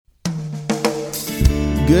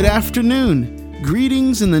Good afternoon.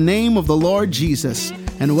 Greetings in the name of the Lord Jesus,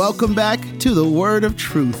 and welcome back to the Word of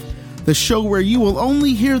Truth, the show where you will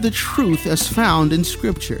only hear the truth as found in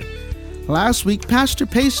Scripture. Last week, Pastor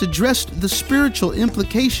Pace addressed the spiritual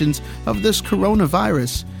implications of this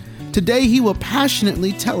coronavirus. Today, he will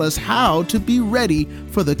passionately tell us how to be ready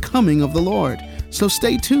for the coming of the Lord. So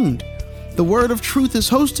stay tuned. The Word of Truth is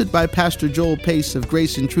hosted by Pastor Joel Pace of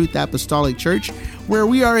Grace and Truth Apostolic Church, where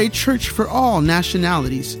we are a church for all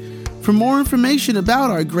nationalities. For more information about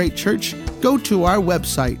our great church, go to our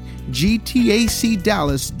website,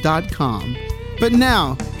 gtacdallas.com. But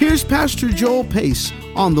now, here's Pastor Joel Pace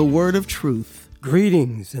on the Word of Truth.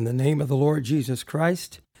 Greetings in the name of the Lord Jesus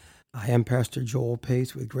Christ. I am Pastor Joel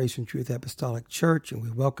Pace with Grace and Truth Apostolic Church, and we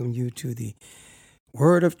welcome you to the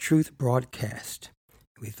Word of Truth broadcast.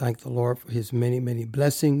 We thank the Lord for his many, many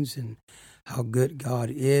blessings and how good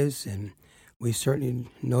God is. And we certainly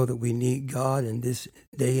know that we need God in this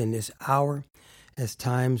day and this hour as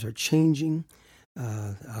times are changing.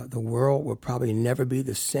 The world will probably never be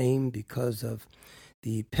the same because of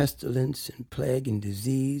the pestilence and plague and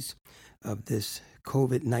disease of this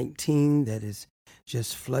COVID-19 that is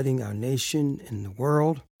just flooding our nation and the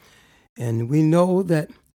world. And we know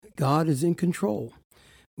that God is in control.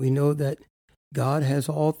 We know that God has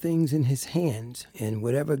all things in his hands, and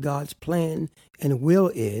whatever God's plan and will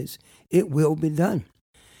is, it will be done.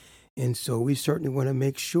 And so we certainly want to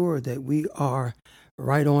make sure that we are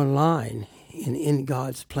right on line in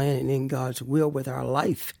God's plan and in God's will with our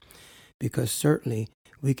life, because certainly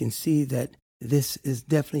we can see that this is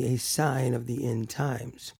definitely a sign of the end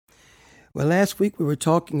times. Well, last week we were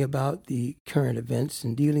talking about the current events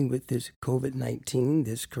and dealing with this COVID-19,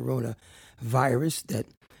 this coronavirus that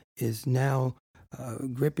is now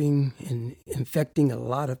gripping and infecting a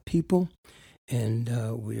lot of people, and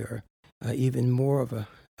we are even more of a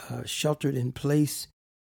sheltered in place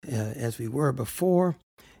as we were before.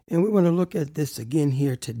 And we want to look at this again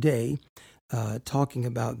here today, talking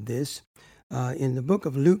about this in the book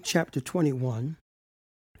of Luke chapter 21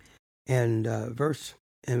 and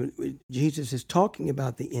Jesus is talking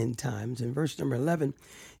about the end times. In verse number 11,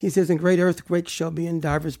 he says, "And great earthquakes shall be in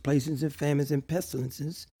divers places, and famines and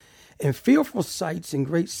pestilences, and fearful sights and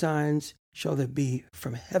great signs shall there be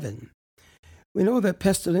from heaven." We know that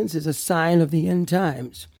pestilence is a sign of the end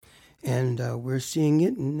times, and we're seeing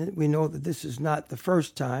it, and we know that this is not the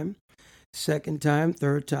first time, second time,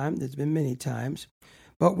 third time. There's been many times,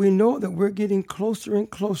 but we know that we're getting closer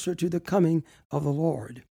and closer to the coming of the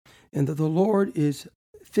Lord, and that the Lord is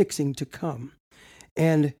fixing to come.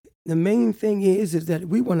 And the main thing is that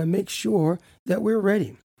we want to make sure that we're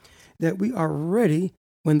ready, that we are ready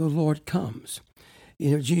when the Lord comes.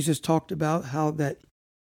 You know, Jesus talked about how that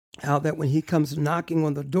when he comes knocking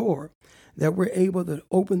on the door, that we're able to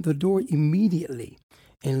open the door immediately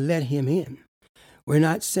and let him in. We're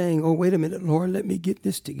not saying, "Oh, wait a minute, Lord, let me get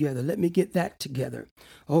this together. Let me get that together.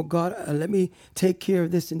 Oh, God, let me take care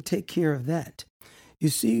of this and take care of that." You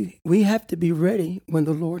see, we have to be ready when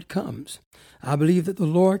the Lord comes. I believe that the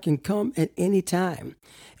Lord can come at any time.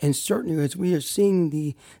 And certainly as we are seeing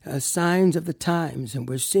the signs of the times, and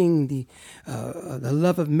we're seeing the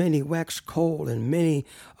love of many wax cold, and many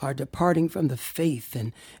are departing from the faith,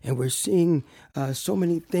 and we're seeing so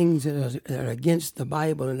many things that are against the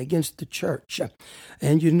Bible and against the church.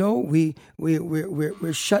 And you know, we're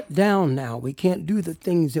shut down now. We can't do the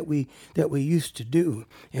things that we used to do.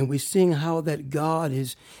 And we're seeing how that God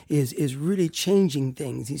is really changing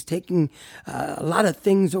things. He's taking a lot of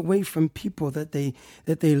things away from people that they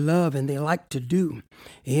love and they like to do.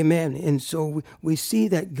 Amen. And so we see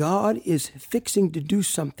that God is fixing to do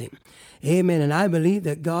something. Amen. And I believe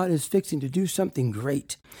that God is fixing to do something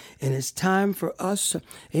great. And it's time for us,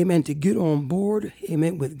 amen, to get on board,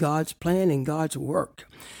 amen, with God's plan and God's work.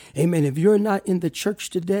 Amen. If you're not in the church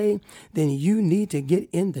today, then you need to get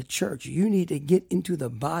in the church. You need to get into the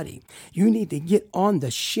body. You need to get on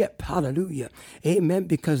the ship. Hallelujah. Amen.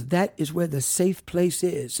 Because that is where the safe place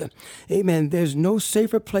is. Amen. There's no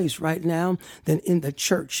safer place right now than in the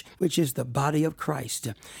church, which is the body of Christ.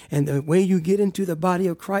 And the way you get into the body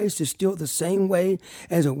of Christ is still the same way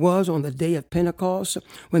as it was on the day of Pentecost,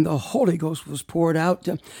 when the Holy Ghost was poured out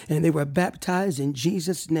and they were baptized in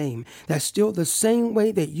Jesus' name. That's still the same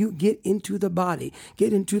way that you get into the body,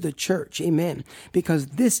 get into the church. Amen. Because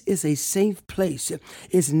this is a safe place.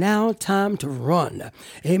 It's now time to run. run.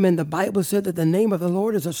 Amen. The Bible said that the name of the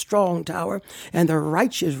Lord is a strong tower, and the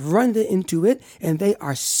righteous run into it, and they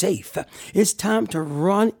are safe. It's time to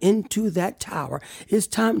run into that tower. It's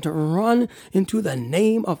time to run into the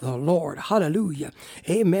name of the Lord. Hallelujah.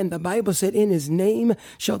 Amen. The Bible said, in his name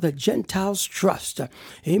shall the Gentiles trust.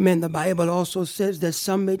 Amen. The Bible also says that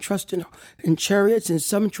some may trust in chariots and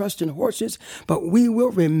some trust in horses, but we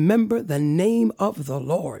will remember the name of the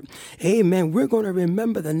Lord. Amen. We're going to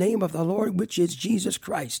remember the name of the Lord, which is Jesus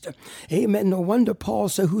Christ. Amen. No wonder Paul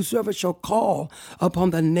said, whosoever shall call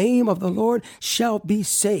upon the name of the Lord shall be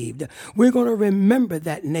saved. We're going to remember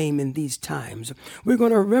that name in these times. We're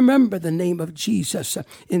going to remember the name of Jesus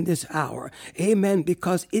in this hour. Amen.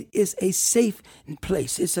 Because it is a safe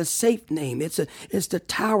place. It's a safe name. It's the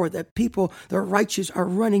tower that people, the righteous, are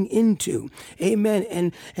running into.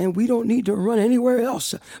 Amen. And we don't need to run anywhere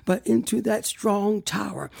else but into that strong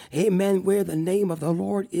tower. Amen. Where the name of the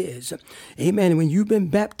Lord is. Amen. When you've been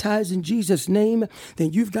baptized in Jesus' name,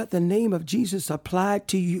 then you've got the name of Jesus applied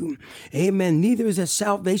to you. Amen. Neither is there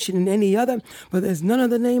salvation in any other, but there's none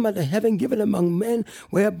other name under heaven given among men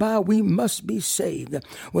whereby we must be saved.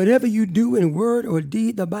 Whatever you do in word or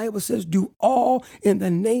deed, the Bible says, do all in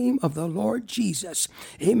the name of the Lord Jesus.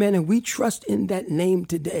 Amen. And we trust in that name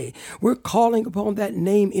today. We're calling upon that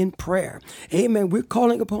name in prayer. Amen. We're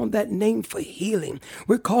calling upon that name for healing.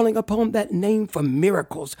 We're calling upon that name for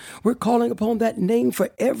miracles. We're calling upon that name for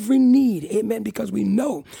every need. Amen. Because we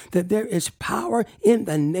know that there is power in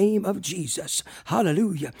the name of Jesus.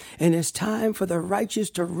 Hallelujah. And it's time for the righteous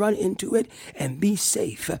to run into it and be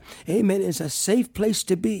safe. Amen. It's a safe place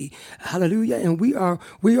to be. Hallelujah. And we are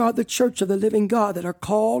the church of the living God that are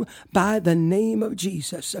called by the name of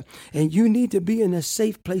Jesus. And you need to be in a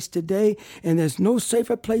safe place today. And there's no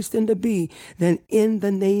safer place than to be than in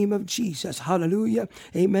the name of Jesus. Hallelujah.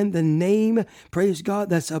 Amen. The name, praise God,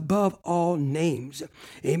 that's above all names.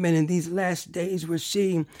 Amen. In these last days, we're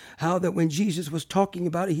seeing how that when Jesus was talking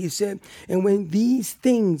about it, he said, and when these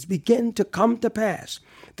things begin to come to pass,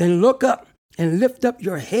 then look up and lift up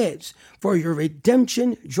your heads, for your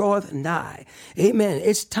redemption draweth nigh. Amen.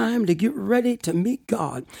 It's time to get ready to meet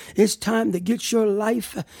God. It's time to get your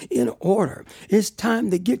life in order. It's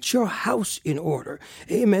time to get your house in order.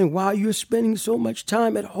 Amen. While you're spending so much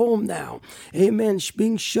time at home now, amen,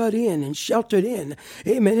 being shut in and sheltered in,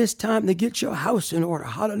 amen, it's time to get your house in order.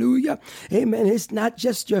 Hallelujah. Amen. It's not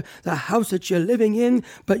just the house that you're living in,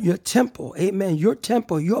 but your temple. Amen. Your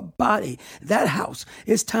temple, your body, that house.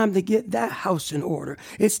 It's time to get that house in order.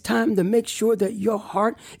 It's time to make sure that your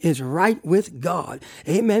heart is right with God.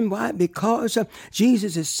 Amen. Why? Because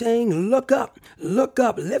Jesus is saying, look up, lift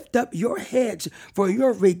up your heads, for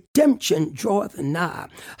your redemption draweth nigh.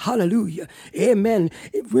 Hallelujah. Amen.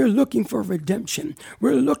 If we're looking for redemption,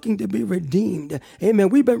 we're looking to be redeemed. Amen.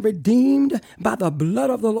 We've been redeemed by the blood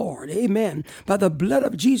of the Lord. Amen. By the blood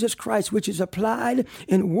of Jesus Christ, which is applied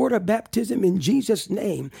in water baptism in Jesus'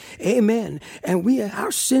 name. Amen. And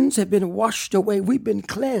our sins have been washed away. We've been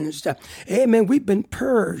cleansed. Amen. We've been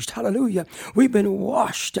purged. Hallelujah. We've been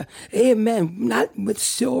washed. Amen. Not with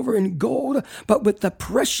silver and gold, but with the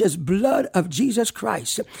precious blood of Jesus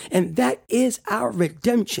Christ. And that is our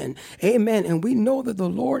redemption. Amen. And we know that the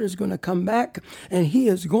Lord is going to come back and he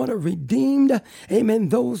is going to redeem, amen,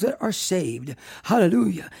 those that are saved.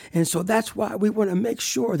 Hallelujah. And so that's why we want to make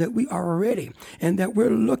sure that we are ready and that we're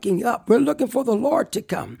looking up. We're looking for the Lord to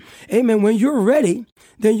come. Amen. When you're ready,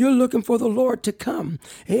 then you're looking for the Lord to come.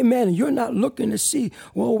 Amen. You're not looking to see,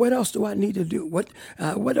 well, what else do I need to do?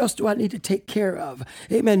 What else do I need to take care of?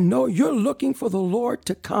 Amen. No, you're looking for the Lord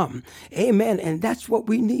to come. Amen. And that's what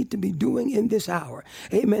we need to be doing in this hour.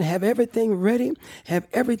 Amen. Have everything ready. Have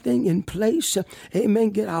everything in place.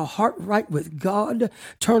 Amen. Get our heart right with God.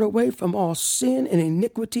 Turn away from all sin and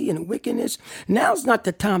iniquity and wickedness. Now's not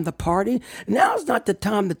the time to party. Now's not the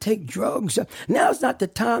time to take drugs. Now's not the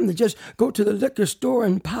time to just go to the liquor store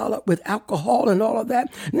and pile up with alcohol and all of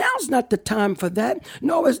that. Now's not the time for that.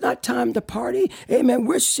 No, it's not time to party. Amen.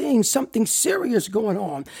 We're seeing something serious going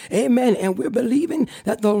on. Amen. And we're believing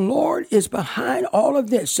that the Lord is behind all of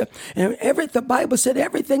this. And the Bible said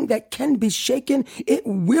everything that can be shaken, it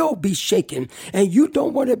will be shaken. And you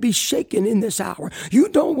don't want to be shaken in this hour. You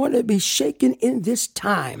don't want to be shaken in this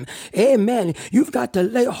time. Amen. You've got to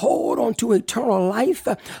lay hold on to eternal life.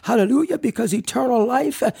 Hallelujah. Because eternal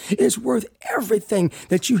life is worth everything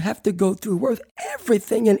that you have to go through, worth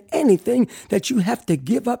everything and anything that you have to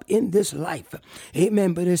give up in this life.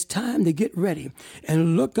 Amen. But it's time to get ready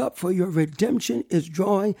and look up, for your redemption is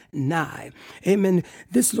drawing nigh. Amen.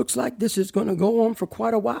 This looks like this is going to go on for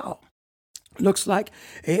quite a while. Looks like,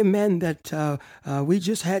 amen, that we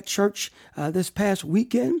just had church this past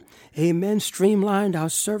weekend. Amen. Streamlined our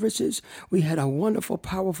services. We had a wonderful,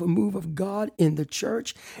 powerful move of God in the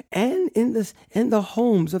church and in the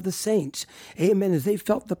homes of the saints. Amen. As they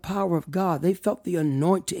felt the power of God, they felt the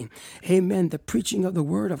anointing. Amen. The preaching of the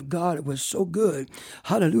word of God was so good.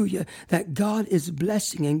 Hallelujah. That God is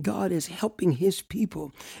blessing and God is helping his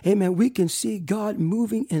people. Amen. We can see God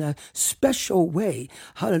moving in a special way.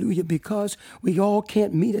 Hallelujah. Because we all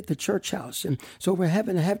can't meet at the church house. And so we're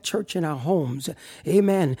having to have church in our homes.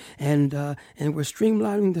 Amen. And we're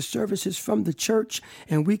streamlining the services from the church,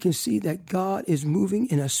 and we can see that God is moving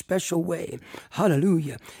in a special way.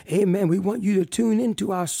 Hallelujah. Amen. We want you to tune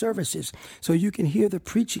into our services so you can hear the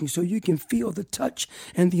preaching, so you can feel the touch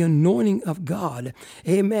and the anointing of God.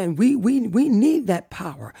 Amen. We need that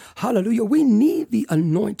power. Hallelujah. We need the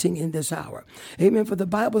anointing in this hour. Amen. For the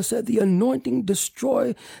Bible said the anointing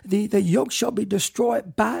destroy, the yoke shall be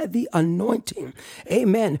destroyed by the anointing.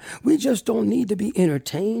 Amen. We just don't need to be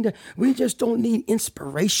entertained. We just don't need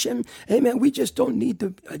inspiration. Amen. We just don't need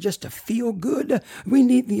to feel good. We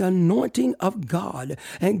need the anointing of God.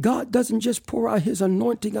 And God doesn't just pour out his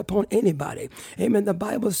anointing upon anybody. Amen. The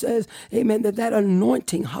Bible says, amen, that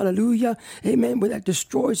anointing, hallelujah, amen, that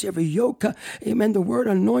destroys every yoke. Amen. The word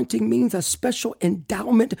anointing means a special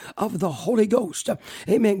endowment of the Holy Ghost.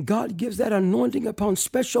 Amen. God gives that anointing upon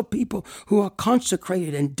special people who are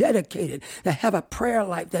consecrated and dedicated, that have a prayer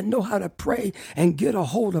life, that know how to pray and get a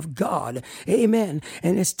hold of God. Amen.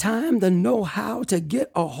 And it's time to know how to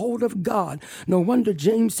get a hold of God. No wonder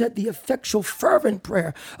James said the effectual fervent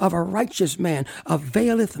prayer of a righteous man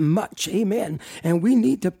availeth much. Amen. And we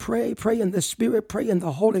need to pray in the Spirit, pray in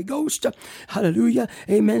the Holy Ghost. Hallelujah.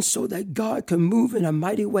 Amen. So that God can move in a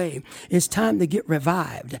mighty way. It's time to get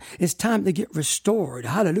revived. It's time to get restored.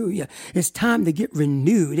 Hallelujah. It's time to get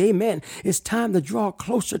renewed. Amen. It's time to draw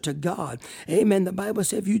closer to God. Amen. The Bible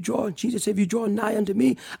says, Jesus said, if you draw nigh unto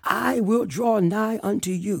me, I will draw nigh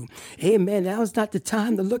unto you. Amen. Now is not the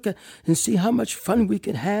time to look at and see how much fun we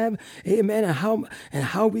can have. Amen. And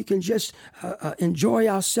how we can just enjoy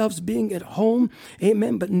ourselves being at home.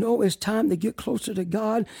 Amen. But no, it's time to get closer to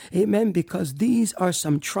God. Amen. Because these are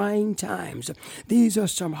some trying times. These are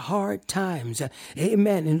some hard times.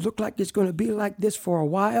 Amen. And look like it's going to be like this for a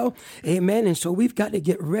while. Amen. And so we've got to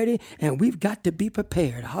get ready and we've got to be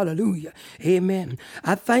prepared. Hallelujah. Amen.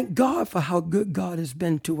 I thank God for how good God has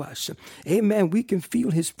been to us. Amen. We can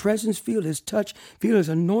feel his presence, feel his touch, feel his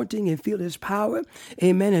anointing, and feel his power.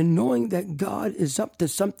 Amen. And knowing that God is up to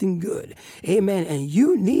something good. Amen. And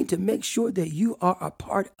you need to make sure that you are a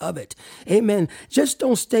part of it. Amen. Just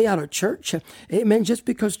don't stay out of church. Amen. Just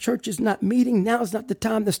because church is not meeting, now is not the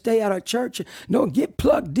time to stay out of church. No, get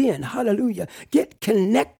plugged in. Hallelujah. Get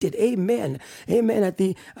connected. Amen. Amen. At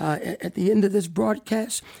the end of this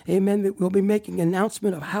broadcast, amen, we'll be making an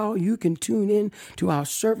announcement of how you can tune in to our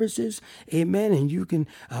services. Amen. And you can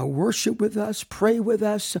worship with us, pray with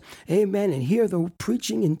us. Amen. And hear the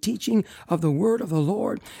preaching and teaching of the word of the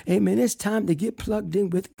Lord. Amen. It's time to get plugged in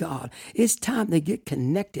with God. It's time to get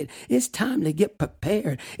connected. It's time to get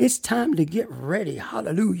prepared. It's time to get ready.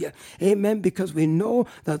 Hallelujah. Amen. Because we know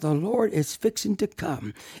that the Lord is fixing to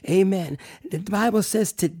come. Amen. The Bible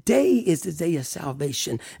says today is the day of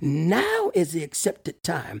salvation. Now is the accepted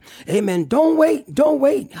time. Amen. Don't wait. Don't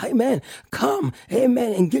wait. Amen. Come.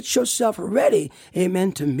 Amen. And get yourself ready.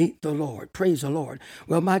 Amen. To meet the Lord. Praise the Lord.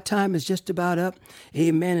 Well, my time is just about up.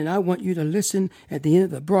 Amen. And I want you to listen at the end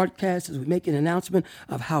of the broadcast as we make an announcement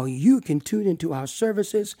of how you can tune into our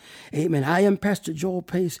services. Amen. I am Pastor Joel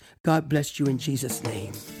Pace. God bless you in Jesus'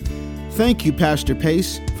 name. Thank you, Pastor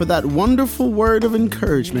Pace, for that wonderful word of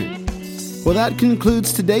encouragement. Well, that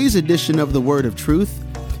concludes today's edition of the Word of Truth.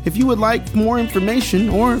 If you would like more information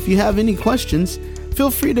or if you have any questions, feel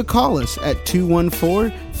free to call us at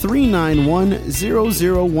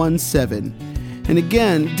 214-391-0017. And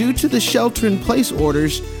again, due to the shelter-in-place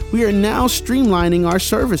orders, we are now streamlining our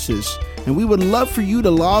services, and we would love for you to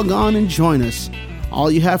log on and join us. All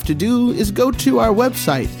you have to do is go to our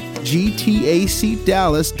website,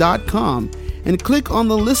 gtacdallas.com, and click on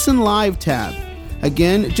the Listen Live tab.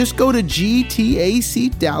 Again, just go to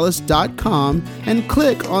gtacdallas.com and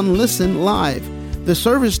click on Listen Live. The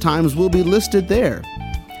service times will be listed there.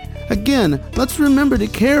 Again, let's remember to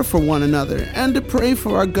care for one another and to pray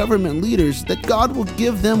for our government leaders that God will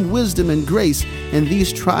give them wisdom and grace in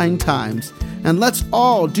these trying times. And let's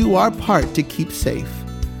all do our part to keep safe.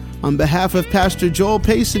 On behalf of Pastor Joel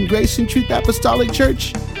Pace and Grace and Truth Apostolic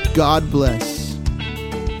Church, God bless.